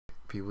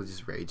people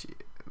just rage,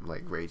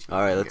 like rage.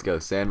 All right, let's go.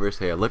 Sand versus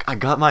hail. Look, I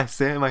got my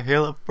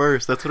hail up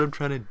first. That's what I'm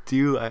trying to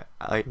do. I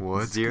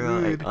What's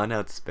zero. good? I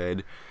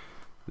unoutspeed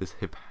this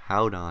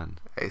Hippowdon.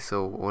 Hey,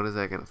 so what is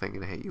that thing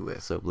gonna hit you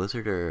with? So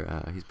Blizzard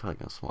or he's probably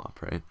gonna swap,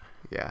 right?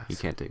 Yeah. He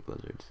can't take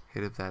Blizzards.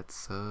 Hit up that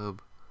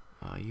sub.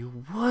 Oh,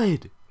 you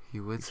would. He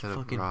would set up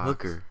fucking rocks.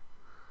 hooker.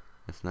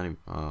 That's not even.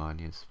 Oh, I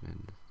need to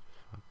spin.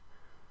 Fuck.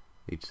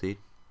 Leech seed.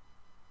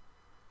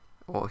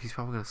 Well, he's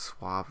probably gonna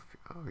swap.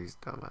 Oh, he's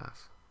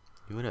dumbass.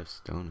 You would have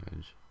Stone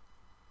Edge.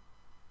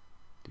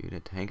 Dude, a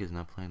tank is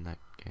not playing that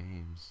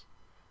games.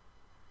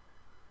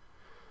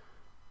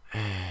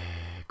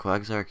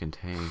 Quagsire can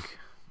tank.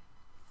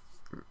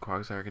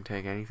 Quagsire can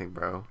take anything,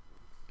 bro.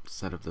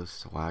 Set up those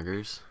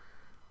swaggers.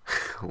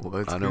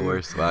 What's I know good? where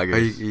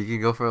swaggers. You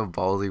can go for a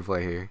ballsy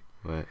play here.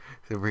 What?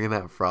 So bringing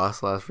that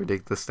Frostlass,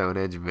 predict the Stone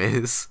Edge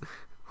miss.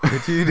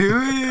 What you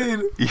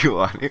doing? You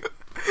want it?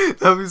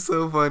 That'd be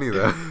so funny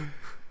though.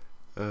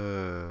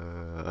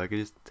 I could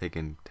just take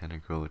in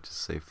Tentacruel, which is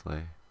safe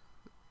play.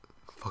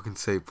 Fucking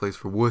safe place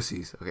for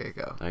wussies. Okay,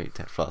 go. Alright,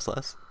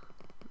 Frostlass.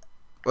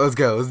 Let's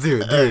go. Let's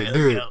do it.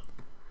 Do it.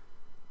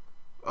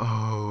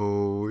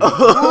 Oh.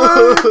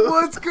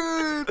 What's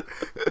good?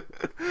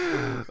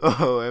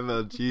 Oh,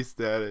 MLG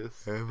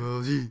status.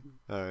 MLG.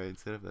 Alright,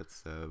 set up that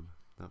sub.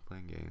 Not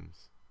playing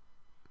games.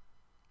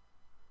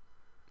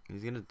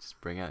 He's gonna just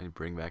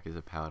bring back his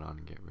Hippowdon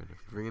and get rid of it.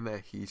 Bringing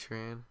that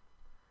Heatran.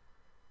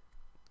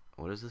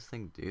 What does this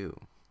thing do?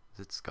 Is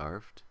it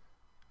scarfed?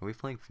 Are we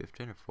playing 5th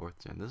gen or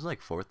 4th gen? This is like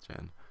 4th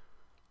gen.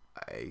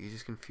 You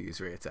just confuse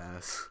Ray's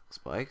ass.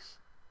 Spikes?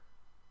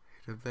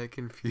 Hit up that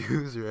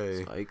confuse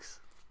Ray. Spikes?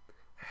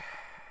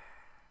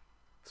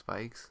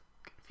 Spikes?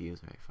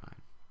 Confuse Ray,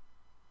 fine.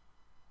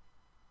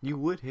 You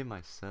would hit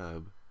my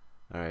sub.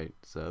 Alright,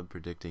 sub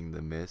predicting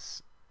the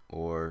miss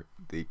or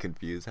the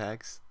confuse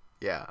hacks.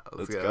 Yeah,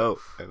 let's go.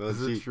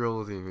 There's a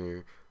troll team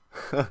here.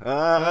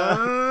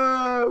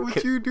 Ah,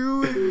 What you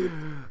doing?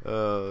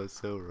 Oh,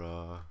 so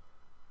raw.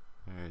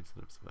 Alright,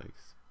 set up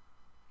spikes.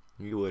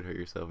 You would hurt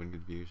yourself in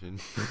confusion.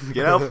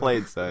 Get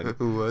outplayed, son.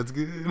 What's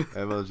good?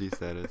 MLG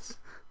status.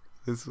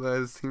 This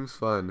team's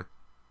fun.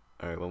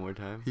 Alright, one more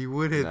time. He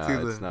would hit nah,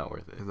 to it's not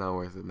worth it. It's not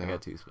worth it. No. I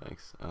got 2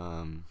 spikes.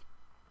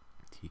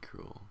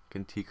 T-Cruel.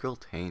 Can T-Cruel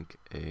tank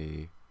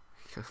a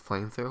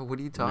Flamethrower? What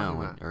are you talking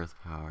an about? Earth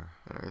Power?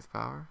 An Earth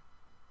Power?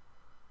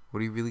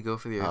 Would he really go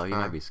for the Earth Oh, Power? he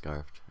might be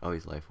scarfed. Oh,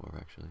 he's Life Orb,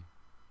 actually.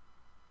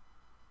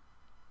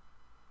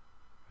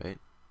 Right?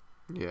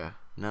 Yeah.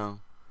 No,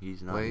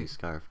 he's not. Wait. He's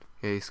scarfed.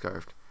 Yeah, he's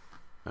scarfed.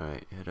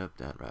 Alright, hit up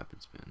that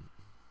rapid spin.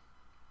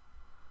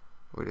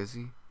 What is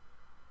he?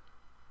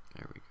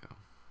 There we go.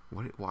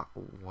 What? Why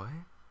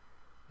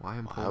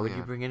Empoleon? Why would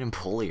you bring in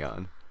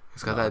Empoleon?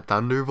 He's got that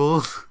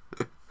Thunderbolt.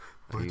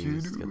 What you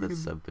He's got that doing?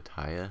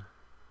 Subbataya.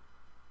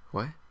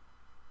 What?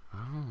 I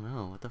don't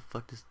know. What the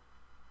fuck does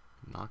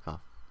knockoff,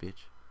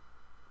 bitch?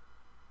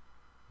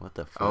 What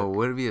the fuck? Oh,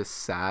 would it be a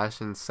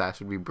Sash and Sash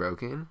would be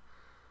broken?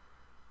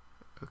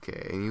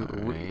 Okay, and you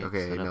Alright,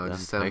 okay? set up No, them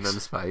just set up them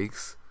spikes.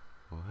 spikes.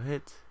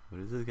 What?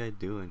 What is this guy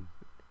doing?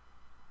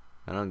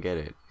 I don't get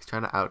it. He's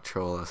trying to out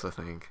troll us, I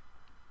think.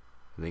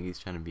 I think he's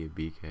trying to be a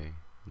BK.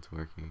 It's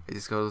working. He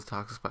just goes with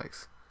Toxic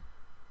Spikes.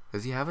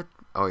 Does he have a?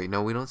 Oh wait,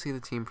 no, we don't see the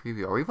team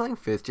preview. Are we playing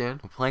 5th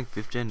gen? We're playing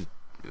 5th gen.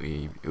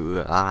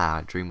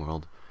 Dream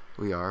World.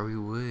 We are. We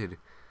would.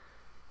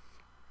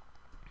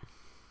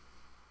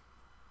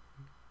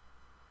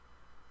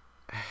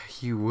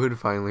 He would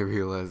finally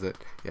realize that.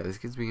 Yeah, this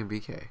kid's being a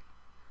BK.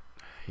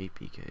 I hate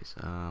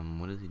BKs.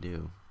 What does he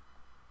do?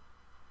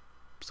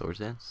 Swords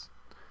Dance?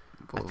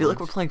 I feel like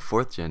we're playing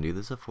 4th gen, dude.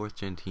 This is a 4th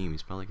gen team.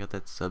 He's probably got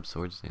that sub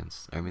Swords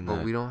Dance. I mean,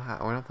 But we don't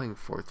have. We're not playing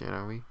 4th gen,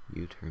 are we?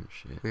 U-turn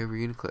shit. We have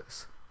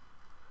Reuniclus.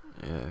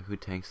 Yeah, who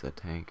tanks that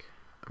tank?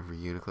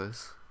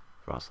 Reuniclus.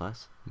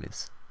 Frostlass?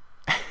 Miss.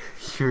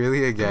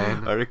 Really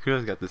again?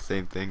 Articuno's got the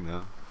same thing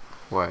though.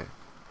 What?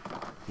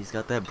 He's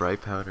got that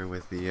bright powder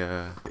with the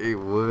It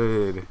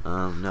would.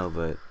 no,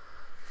 but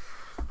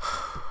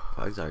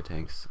Quagsire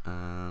tanks.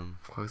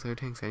 Quagsire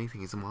tanks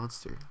anything. He's a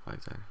monster.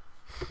 Quagsire.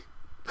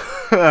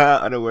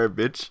 Unaware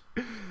bitch.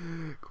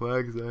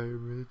 Quagsire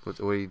bitch. What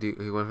do you do?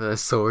 He went for that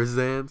Swords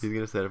Dance? He's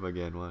gonna set up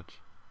again, watch.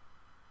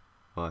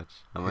 Watch.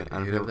 I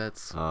don't Hit know. up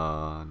that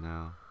Oh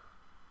no.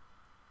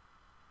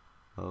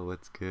 Oh,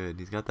 what's good?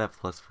 He's got that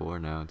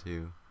 +4 now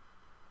too.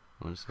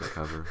 I'm just gonna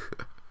cover.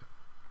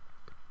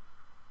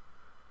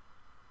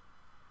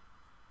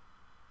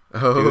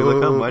 Oh, Dude,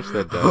 look how much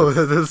that does. Oh,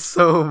 that does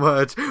so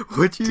much.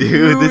 What you Dude,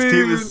 doing? this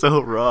team is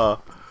so raw.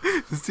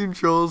 This team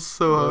trolls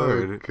so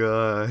hard. Oh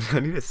god, I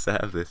need to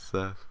salve this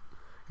stuff.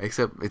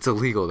 Except it's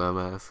illegal,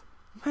 dumbass.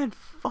 Man,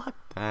 fuck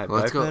that.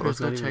 Let's go. Bright Let's powder's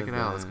go not check it even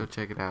out. bad. Let's go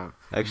check it out.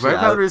 Actually, Bright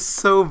powder is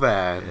so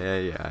bad.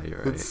 Yeah, you're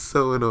right. It's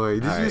so annoying.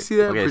 Did you Alright, see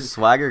that? Okay,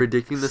 Swagger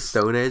predicting the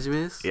Stone Edge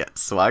miss? Yeah,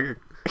 Swagger.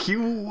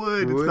 You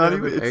would. It's Would not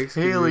have even. an It's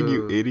extra hailing,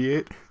 you move.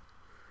 idiot.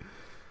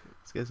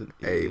 This guy's an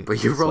Hey, idiot.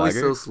 but you're probably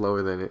Swagger? so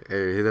slower than it.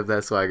 Hey, hit up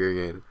that Swagger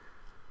again.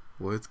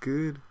 What's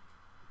good?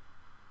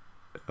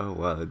 Oh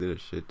wow, I did a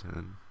shit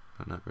ton.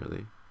 Oh, not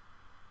really.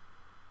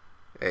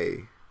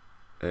 Hey.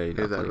 Hey, Hit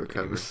not that playing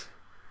recover. games.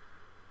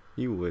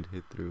 You would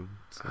hit through.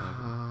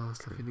 Oh,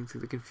 stop hitting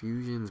through the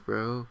confusions,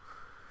 bro.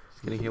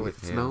 Just getting hit with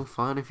It's hail. no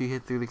fun if you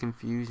hit through the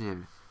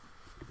confusion.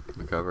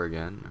 Recover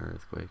again or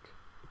earthquake?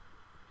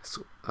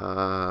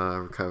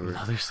 Recover.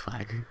 Another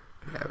swagger.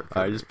 Yeah, recover.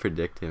 I just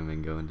predict him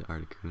and go into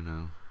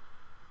Articuno.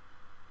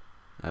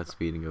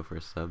 Outspeed and go for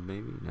a sub,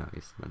 maybe? No,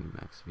 he's running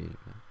max speed.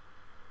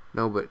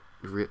 No, but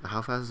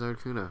how fast is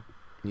Articuno?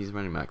 He's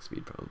running max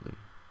speed, probably.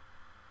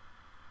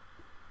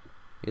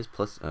 He has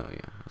plus... Oh,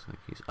 yeah. I was like,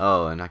 he's...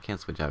 Oh, and I can't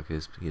switch out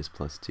because he has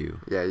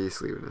 +2. Yeah, you're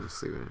sleeping him.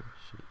 Sleeping him.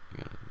 Shit, I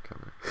gotta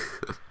recover.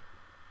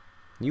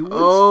 You would...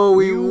 Oh,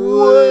 we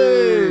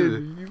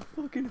would! You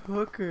fucking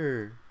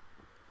hooker!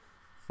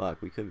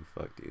 Fuck, we could be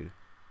fucked, dude.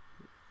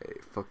 Hey,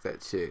 fuck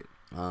that shit.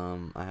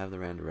 I have the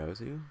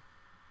Randarozu.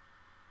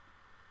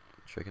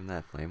 Trick him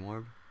that Flame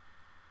Orb.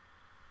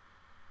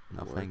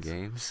 Not playing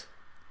games.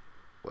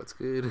 What's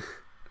good?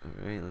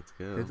 Alright, let's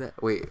go. Hit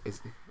that. Wait,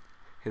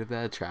 hit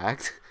that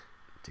attract?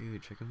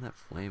 Dude, trick him that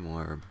Flame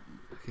Orb.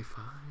 Okay,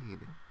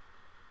 fine.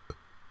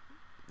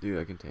 Dude,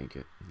 I can tank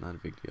it. Not a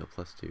big deal.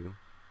 +2.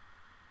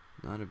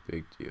 Not a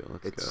big deal.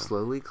 Let's go. It's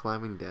slowly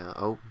climbing down.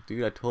 Oh.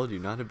 Dude, I told you,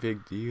 not a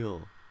big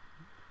deal.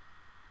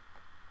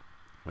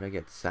 What'd I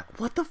get?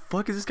 What the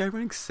fuck is this guy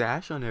running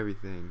Sash on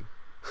everything?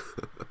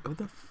 What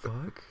the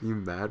fuck? You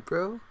mad,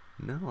 bro?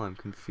 No, I'm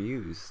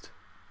confused.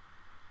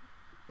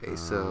 Hey,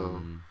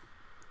 so...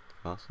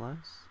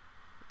 Frostlass?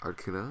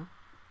 Articuno?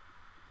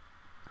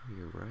 Oh,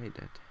 you're right,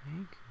 that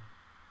tank.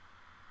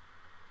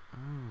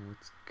 Oh,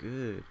 what's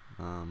good?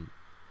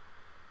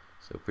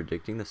 So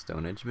predicting the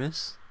Stone Edge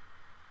miss?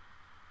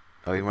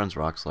 Oh, he runs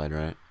Rock Slide,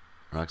 right?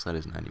 Rock Slide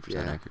is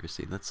 90%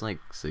 accuracy. That's like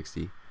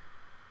 60.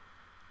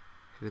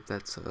 Hit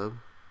that sub.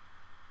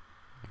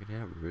 I could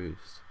have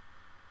Roost.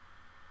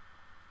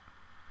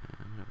 Yeah,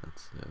 I'm gonna have that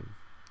sub.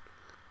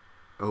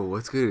 Oh,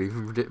 what's good?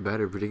 Even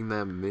better, predicting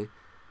that mid.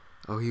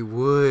 Oh, he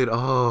would.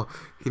 Oh,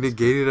 he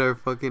negated our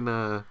fucking,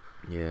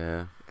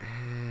 Yeah.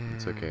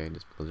 It's okay,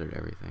 just Blizzard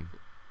everything.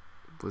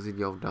 Blizzard,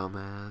 yo,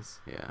 dumbass.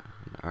 Yeah.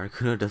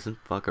 Articuno doesn't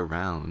fuck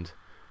around.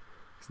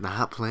 He's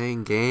not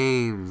playing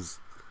games.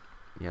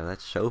 Yeah,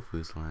 that's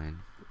Shofu's line.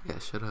 Yeah,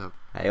 shut up.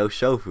 Hey, yo,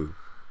 Shofu.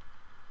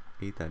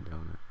 Eat that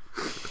donut.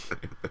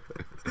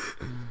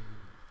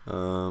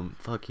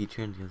 Fuck,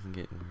 Heatran doesn't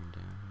get worn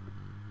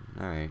down.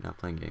 Alright, not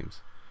playing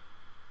games.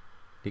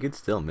 He could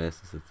still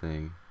miss, is the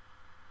thing.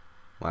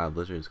 Wow,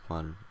 Blizzard's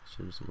quad.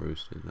 Should have some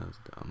roosted. That was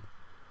dumb.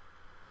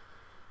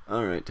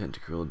 Alright,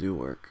 Tentacruel, do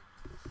work.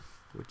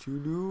 What you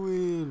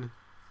doing?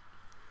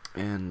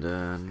 And,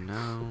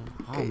 no.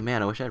 Oh, Hey.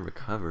 man, I wish I'd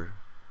recover.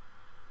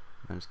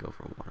 I just go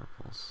for a Water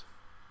Pulse.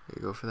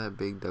 Hey, go for that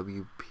big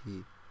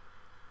WP.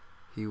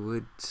 He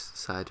would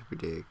decide to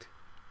predict.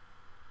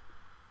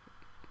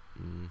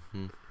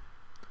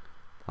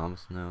 Palm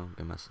Snow,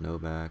 get my snow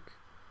back.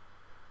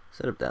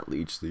 Set up that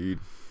Leech Seed.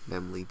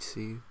 Them Leech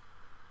Seed.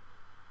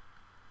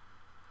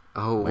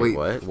 Oh, Wait,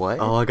 wait. what?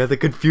 Oh, I got the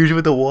confusion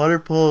with the Water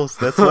Pulse.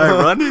 That's why I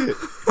run it.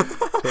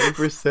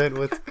 20%,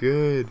 what's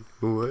good?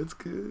 What's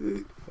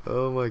good?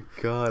 Oh my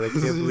god, I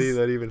can't believe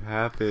that even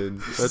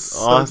happened. That's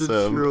Such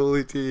awesome. a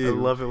trolly team. I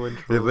love it when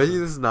I trolls. bet you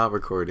this is not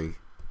recording.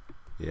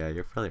 Yeah,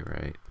 you're probably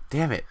right.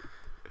 Damn it.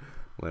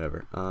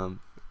 Whatever.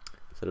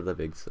 Set up that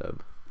big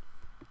sub.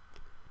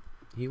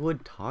 He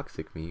would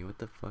toxic me. What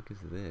the fuck is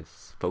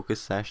this?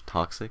 Focus Sash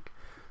toxic?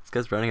 This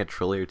guy's running a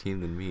trollier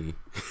team than me.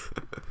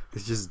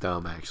 It's just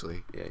dumb,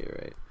 actually. Yeah, you're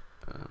right.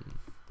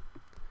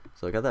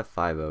 So I got that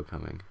 5-0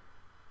 coming.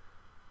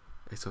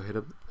 Hey, so hit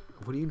him.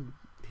 What do you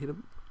hit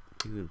him?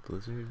 Dude,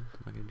 Blizzard?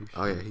 I'm not gonna do shit.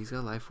 Oh yeah, he's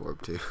got Life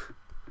Orb too.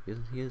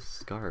 He has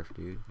Scarf,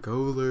 dude.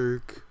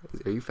 Golurk.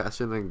 Are you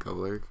faster than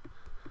Golurk?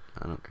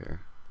 I don't care.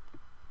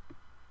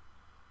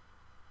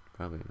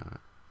 Probably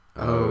not.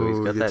 Oh, he's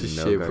got get that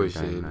your no shit guard pushed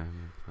in. dynamite.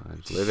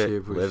 Get your Live shit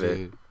it, pushed live it.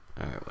 in.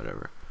 Alright,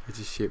 whatever. Get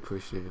your shit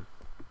pushed in.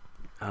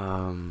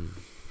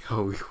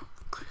 Oh,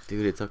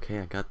 dude, it's okay.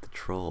 I got the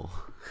troll.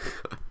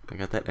 I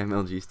got that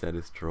MLG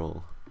status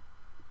troll.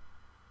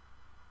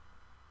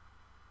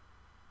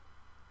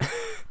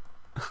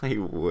 I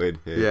would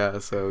hit. Yeah,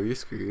 so you're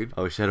screwed.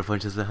 Oh, Shadow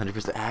Punch is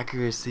 100%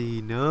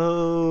 accuracy.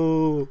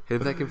 No.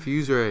 Hit him that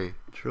Confuse Ray.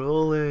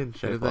 Trolling.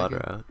 Should I Hit him that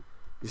fodder out?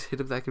 Just hit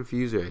him that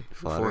Confuse Ray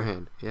Fodder?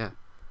 beforehand. Yeah.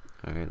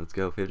 Alright, let's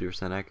go.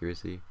 50%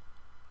 accuracy.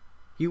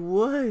 You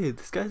would.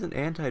 This guy's an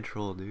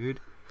anti-troll, dude.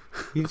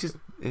 He's just...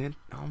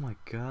 oh my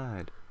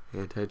god.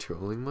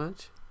 Anti-trolling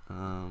much?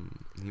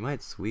 He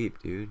might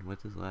sweep, dude.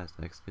 What's his last?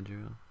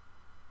 Excadrill?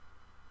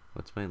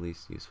 What's my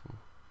least useful?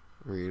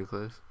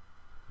 Ridiculous.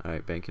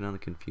 Alright, banking on the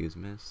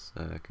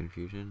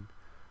confusion.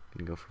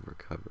 Gonna go for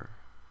recover.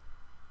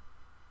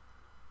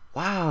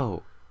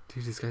 Wow!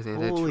 Dude, this guy's Holy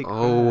anti-troll. crap.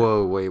 Oh,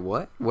 whoa, wait,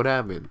 what? What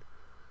happened?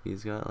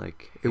 He's got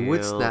like It hail.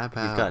 would snap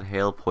He's out. got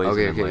hail, poison,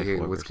 Okay, and okay, life okay.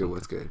 orb What's or good? something.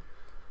 What's good?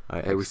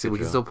 Alright, Hey, we can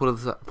Excadrill. still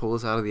pull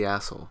this out of the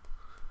asshole.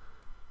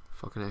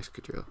 Fucking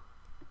Excadrill.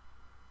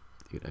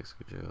 Dude,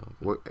 Excadrill.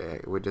 What?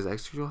 Wait, does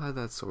Excadrill have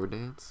that sword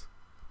dance?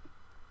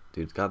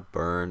 Dude, it's got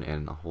burn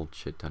and a whole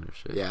shit ton of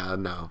shit. Yeah,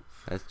 no.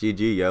 That's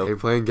GG, yo. They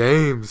playing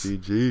games.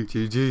 GG.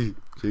 GG.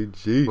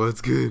 GG.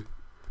 What's good?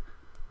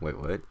 Wait,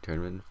 what?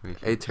 Tournament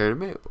information? A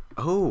tournament?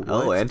 Oh,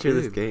 Oh, what's enter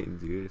this good? game,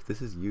 dude. If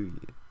this is you,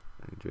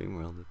 Dream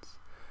World, it's...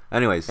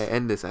 Anyways. Hey,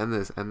 end this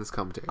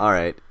commentary.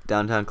 Alright,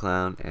 Downtown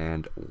Clown,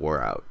 and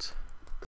we're out.